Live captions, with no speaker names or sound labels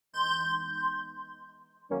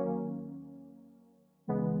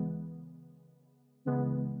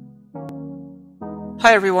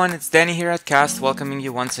Hi everyone, it's Danny here at Cast, welcoming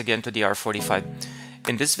you once again to the R45.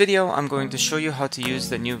 In this video, I'm going to show you how to use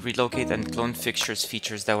the new Relocate and Clone Fixtures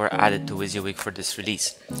features that were added to wysiwyg for this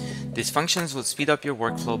release. These functions will speed up your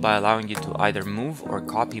workflow by allowing you to either move or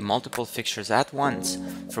copy multiple fixtures at once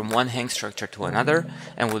from one hang structure to another,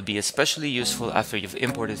 and will be especially useful after you've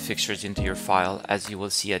imported fixtures into your file, as you will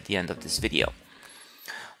see at the end of this video.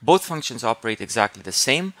 Both functions operate exactly the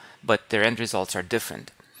same, but their end results are different.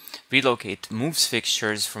 Relocate moves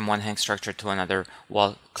fixtures from one hang structure to another,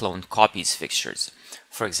 while Clone copies fixtures.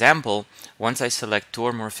 For example, once I select two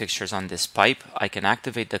or more fixtures on this pipe, I can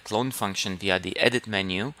activate the clone function via the edit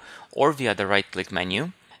menu or via the right-click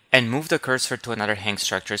menu and move the cursor to another hang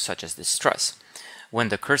structure such as this truss. When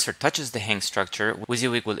the cursor touches the hang structure,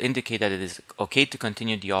 wysiwyg will indicate that it is okay to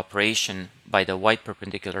continue the operation by the white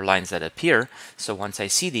perpendicular lines that appear, so once I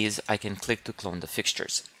see these, I can click to clone the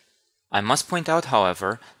fixtures. I must point out,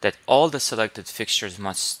 however, that all the selected fixtures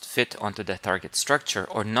must fit onto the target structure,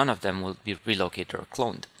 or none of them will be relocated or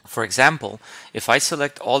cloned. For example, if I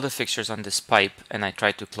select all the fixtures on this pipe and I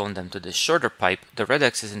try to clone them to this shorter pipe, the red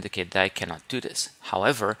X's indicate that I cannot do this.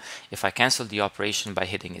 However, if I cancel the operation by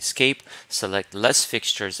hitting escape, select less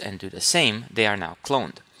fixtures and do the same, they are now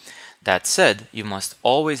cloned. That said, you must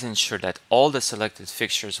always ensure that all the selected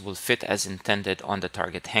fixtures will fit as intended on the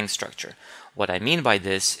target hang structure. What I mean by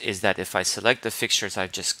this is that if I select the fixtures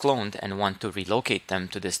I've just cloned and want to relocate them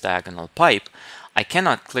to this diagonal pipe, I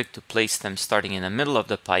cannot click to place them starting in the middle of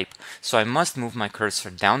the pipe, so I must move my cursor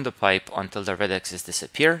down the pipe until the red X's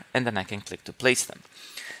disappear, and then I can click to place them.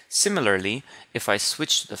 Similarly, if I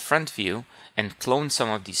switch to the front view and clone some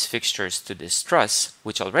of these fixtures to this truss,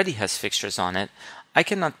 which already has fixtures on it, I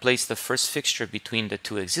cannot place the first fixture between the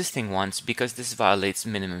two existing ones because this violates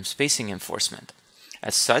minimum spacing enforcement.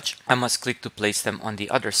 As such, I must click to place them on the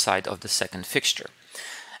other side of the second fixture.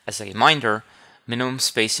 As a reminder, minimum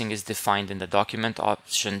spacing is defined in the Document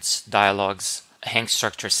Options Dialogues Hang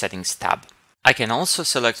Structure Settings tab. I can also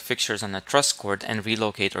select fixtures on a truss cord and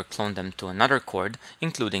relocate or clone them to another cord,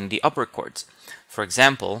 including the upper cords. For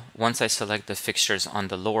example, once I select the fixtures on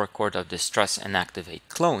the lower cord of this truss and activate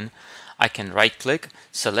Clone, I can right-click,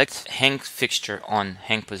 select hang fixture on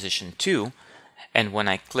hang position 2, and when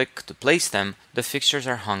I click to place them, the fixtures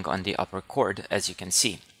are hung on the upper cord, as you can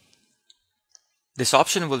see. This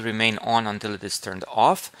option will remain on until it is turned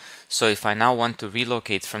off, so if I now want to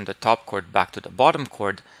relocate from the top cord back to the bottom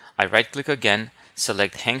cord, I right-click again,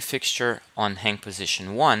 select hang fixture on hang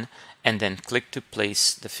position 1, and then click to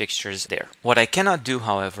place the fixtures there. What I cannot do,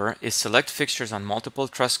 however, is select fixtures on multiple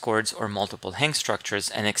truss cords or multiple hang structures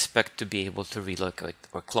and expect to be able to relocate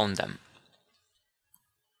or clone them.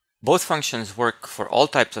 Both functions work for all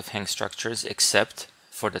types of hang structures except,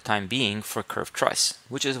 for the time being, for curved truss,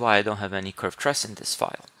 which is why I don't have any curved truss in this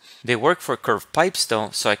file. They work for curved pipes though,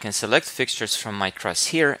 so I can select fixtures from my truss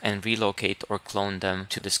here and relocate or clone them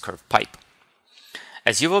to this curved pipe.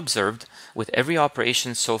 As you've observed, with every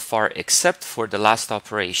operation so far except for the last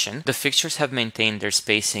operation, the fixtures have maintained their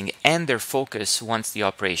spacing and their focus once the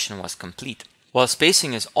operation was complete. While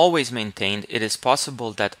spacing is always maintained, it is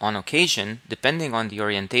possible that on occasion, depending on the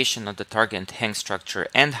orientation of the target hang structure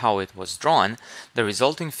and how it was drawn, the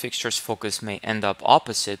resulting fixture's focus may end up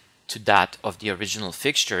opposite to that of the original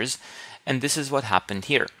fixtures, and this is what happened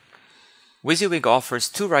here. wysiwyg offers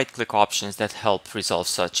two right-click options that help resolve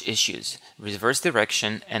such issues: reverse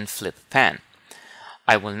direction and flip pan.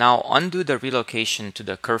 I will now undo the relocation to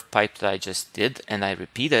the curved pipe that I just did, and I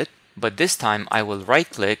repeat it, but this time I will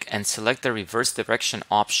right-click and select the reverse direction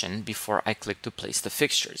option before I click to place the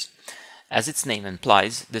fixtures. As its name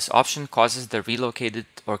implies, this option causes the relocated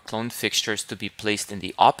or cloned fixtures to be placed in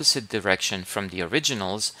the opposite direction from the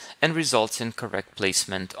originals and results in correct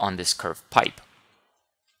placement on this curved pipe.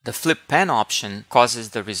 The flip pan option causes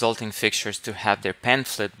the resulting fixtures to have their pan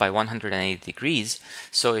flipped by 180 degrees,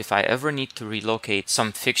 so if I ever need to relocate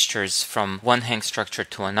some fixtures from one hang structure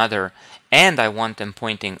to another and I want them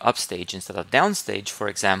pointing upstage instead of downstage, for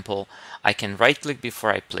example, I can right-click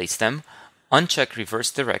before I place them, uncheck reverse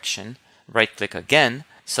direction, right-click again,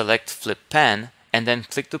 select flip pan, and then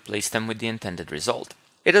click to place them with the intended result.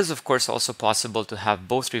 It is of course also possible to have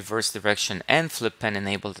both reverse direction and flip pan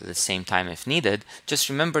enabled at the same time if needed. Just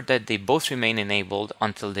remember that they both remain enabled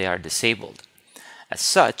until they are disabled. As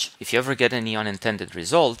such, if you ever get any unintended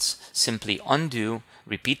results, simply undo,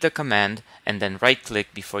 repeat the command, and then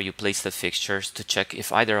right-click before you place the fixtures to check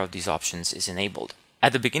if either of these options is enabled.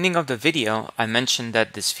 At the beginning of the video, I mentioned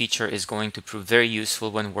that this feature is going to prove very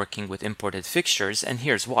useful when working with imported fixtures, and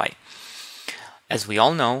here's why. As we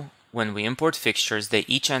all know, when we import fixtures, they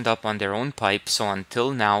each end up on their own pipe, so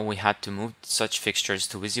until now we had to move such fixtures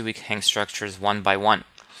to wysiwyg hang structures one by one.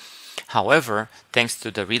 However, thanks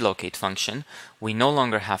to the relocate function, we no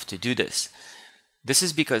longer have to do this. This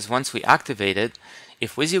is because once we activate it,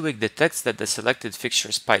 if wysiwyg detects that the selected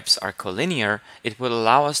fixtures pipes are collinear, it will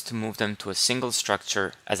allow us to move them to a single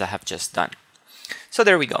structure, as I have just done. So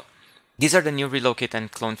there we go. These are the new Relocate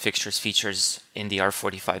and Clone Fixtures features in the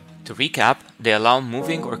R45. To recap, they allow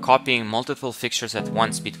moving or copying multiple fixtures at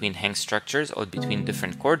once between hang structures or between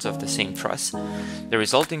different chords of the same truss. The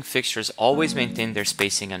resulting fixtures always maintain their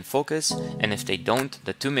spacing and focus, and if they don't,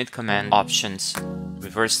 the two mid-command options,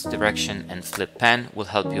 reverse direction and flip pan, will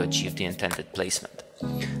help you achieve the intended placement.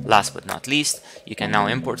 Last but not least, you can now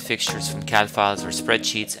import fixtures from CAD files or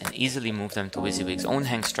spreadsheets and easily move them to wysywyg's own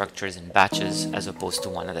hang structures in batches as opposed to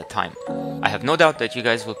one at a time. I have no doubt that you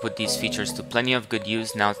guys will put these features to plenty of good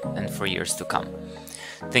use now and for years to come.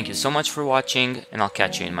 Thank you so much for watching, and I'll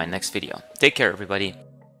catch you in my next video. Take care, everybody.